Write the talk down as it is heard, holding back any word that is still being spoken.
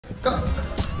Vincent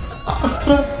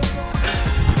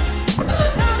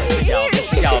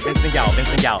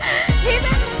Gao.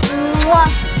 Mwah.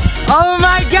 Oh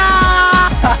my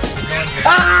god!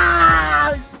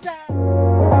 Ah!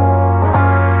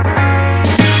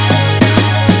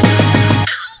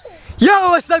 Yo,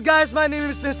 what's up guys? My name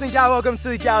is Vincent Gao. Welcome to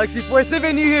the Galaxy Force. If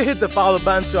you're new here, hit the follow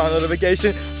button, turn on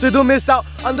notification so you don't miss out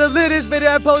on the latest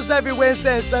video I post every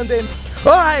Wednesday and Sunday.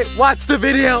 Alright, watch the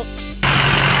video.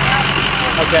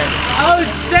 Okay. Oh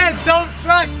shit, don't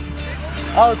truck!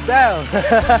 Oh damn.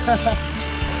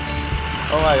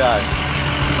 Oh my god.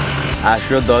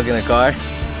 Astro dog in the car?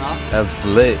 Huh? That's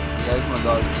lit. Yeah, that's my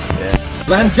dog. Yeah.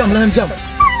 Let him jump, let him jump.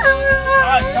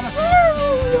 Alright, come on.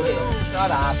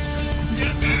 Shut up.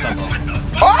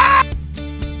 Ah!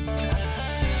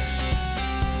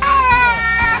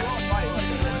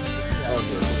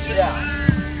 Yeah.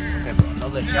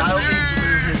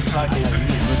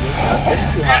 It's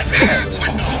too hot.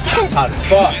 It's hot as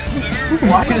fuck.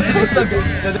 Why is it so good?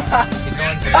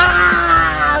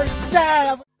 Ah!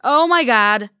 Shit! Oh my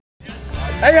god.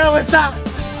 Hey yo, what's up?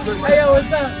 Hey yo,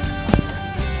 what's up?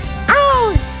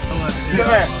 Ow! Come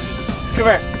here. Come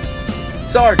here.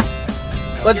 Sorg.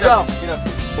 Let's go.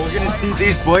 We're gonna see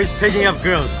these boys picking up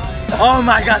girls. Oh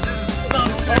my god, this is so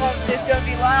cool. It's gonna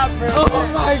be loud, bro. Oh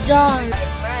my god.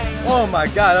 Oh my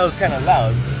god, that was kind of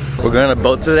loud. We're going on a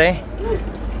boat today.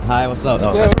 Hi, what's up?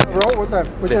 Oh. Yeah, bro, what's up?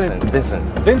 What's your name?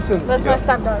 Vincent. That's my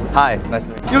stepdad. Hi, nice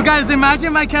to meet you. You guys,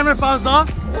 imagine my camera falls off.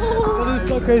 This is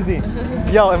so crazy.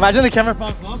 Yo, imagine the camera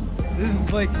falls off. This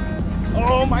is like,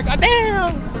 oh my god,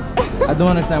 damn. I don't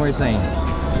understand what you're saying.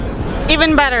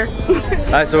 Even better.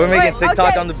 Alright, so we're making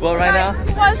TikTok on the boat right now.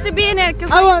 Who wants to be in it?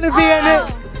 I want to be in it.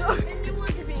 So you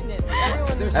want to be in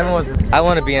it. I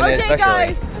want to be in it, especially.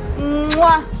 Guys.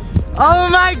 Mwah. Oh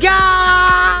my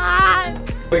god!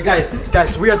 Wait, guys,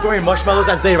 we are throwing marshmallows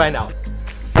at Zay right now.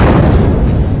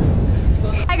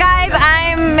 Hi guys,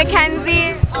 I'm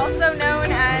Mackenzie, also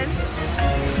known as.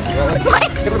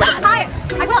 Hi,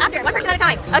 I will after, one person at a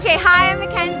time. Okay, hi, I'm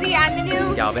Mackenzie. I'm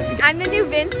the new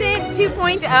Vincent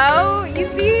 2.0. You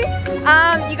see,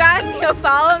 you guys can go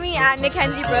follow me at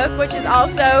Mackenzie Brooke, which is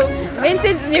also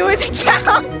Vincent's newest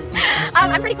account.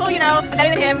 I'm pretty cool, you know, better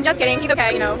than him. Just kidding, he's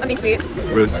okay, you know, I'm being sweet.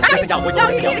 He's a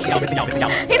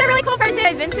really cool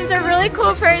person. Vincent's a really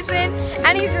cool person,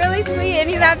 and he's really sweet, and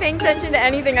he's not paying attention to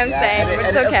anything I'm saying, which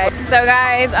is okay. So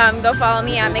guys, go follow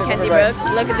me at Mackenzie Brooke.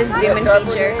 Look at this zoom in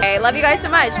feature. Okay, love you guys so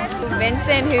much.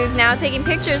 Vincent, who's now taking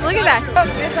pictures. Look at that.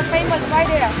 There's a famous right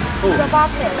there. The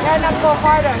bucket. Then I go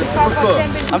harder.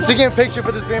 I'm taking a picture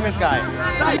for this famous guy.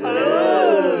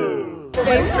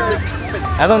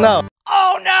 I don't know.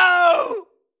 Oh no!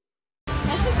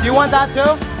 Do you want that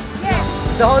too? Yeah.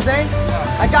 The whole thing?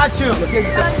 I got you.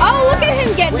 Oh, look at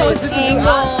him get those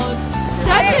angles.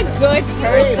 Such a good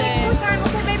person.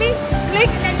 Okay, baby. Click.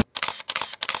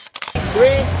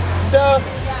 3, 2,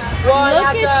 1.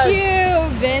 Look at you,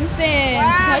 Vincent.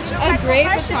 Such a great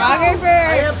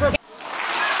photographer.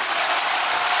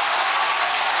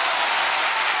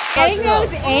 Getting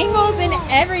those angles and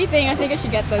everything. I think I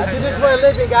should get those. This is for a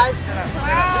living, guys.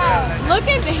 Look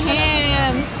at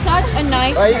him. Such a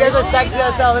nice person. You guys are sexy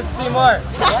as hell. Let's see more.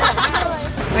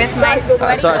 With my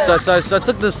sweaty. So I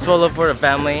took this photo for the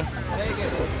family.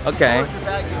 Okay.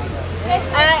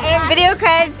 And video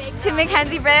credits to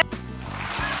Mackenzie Brooke.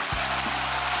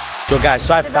 So guys,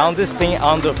 so I found this thing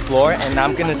on the floor and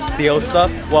I'm gonna steal stuff.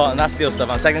 Well, not steal stuff.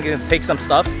 I'm technically gonna take some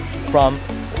stuff from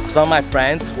some of my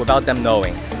friends without them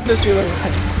knowing. No.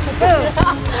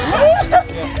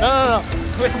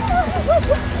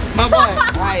 My boy.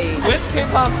 Which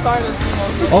K-pop star does he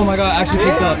know? Oh my god, I actually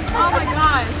picked up. Oh my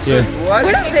god. Yeah. What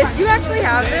is this? Do you actually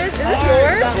have this? Is this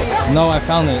yours? No, I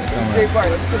found it somewhere. I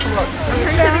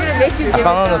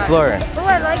found it on the floor. Oh,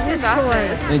 I like this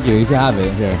one. Thank you, you can have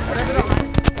it here.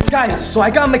 Guys, so I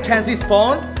got Mackenzie's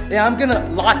phone and I'm gonna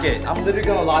lock it. I'm literally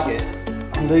gonna lock it.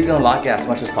 I'm literally gonna lock it as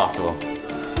much as possible.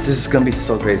 This is gonna be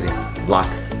so crazy. Lock.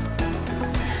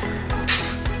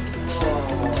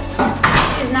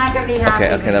 He's not gonna be happy.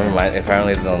 Okay, never mind.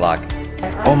 Apparently it doesn't lock.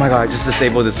 Oh my god, I just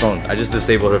disabled this phone. I just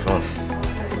disabled her phone.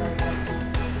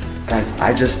 Guys,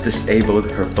 I just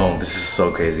disabled her phone. This is so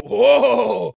crazy.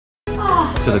 Whoa!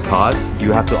 To the cause,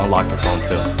 you have to unlock the phone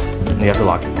too. You have to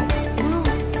lock the phone.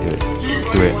 Do it.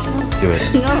 Do it. Do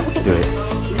it. No. Do it.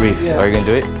 Breathe. Are you gonna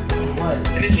do it?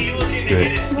 Do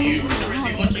it.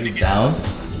 Are you down?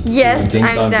 Yes,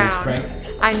 I'm down.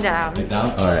 I'm down. You're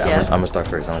down? Alright, yes. I'm gonna start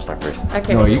first.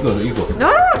 Okay. No, you go first. No,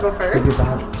 I'll go first.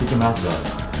 Take your mask off.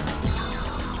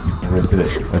 Let's do it.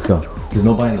 Let's go. There's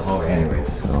nobody in the hallway anyways,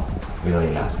 so we don't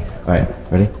need a mask. Alright,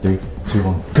 ready? 3, 2,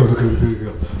 1. Go.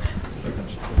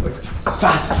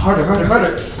 Fast, harder, harder,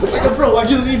 harder. Like a pro, why'd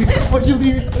you leave me? Why'd you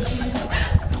leave me?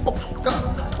 Oh, God.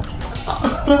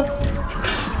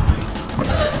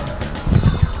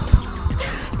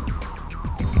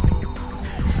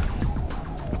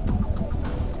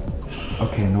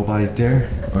 Okay, nobody's there.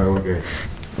 Alright, we're good.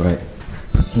 Right.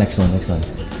 Next one, next one.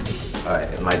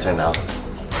 Alright, my turn now.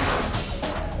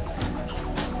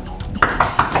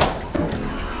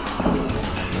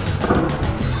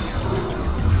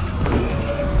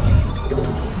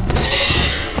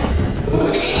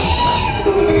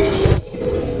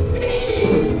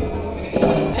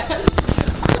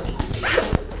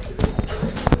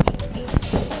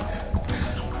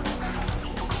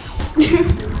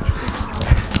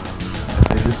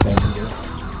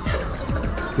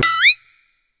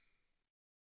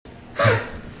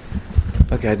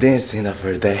 Okay, I didn't see enough for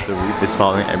a day. The reef is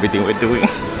following everything we're doing.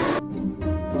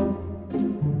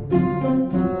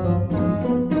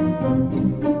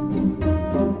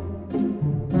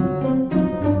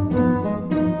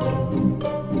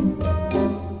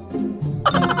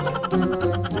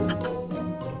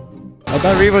 I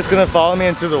thought Reef was gonna follow me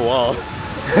into the wall.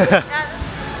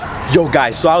 Yo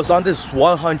guys, so I was on this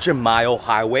 100-mile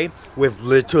highway with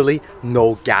literally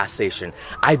no gas station.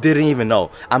 I didn't even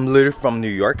know. I'm literally from New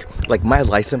York. Like my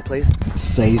license plate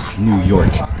says New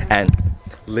York. And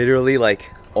literally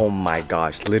like, oh my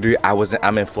gosh. Literally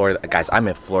I'm in Florida. Guys, I'm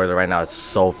in Florida right now. It's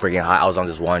so freaking hot. I was on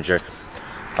this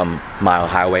 100-mile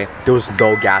highway. There was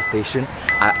no gas station.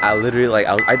 I literally like,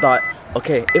 I thought,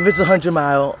 okay, if it's a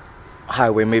 100-mile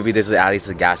highway, maybe there's at least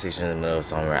a gas station in the middle of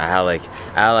somewhere. I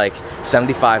had like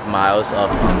 75 miles of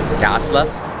gas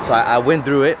left, so I went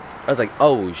through it. I was like,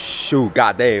 oh shoot,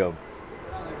 goddamn.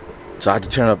 So I had to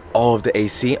turn off all of the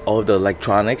AC, all of the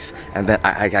electronics, and then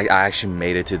I actually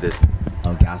made it to this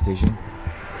gas station.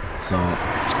 So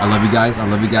I love you guys. I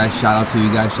love you guys. Shout out to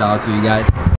you guys. Shout out to you guys.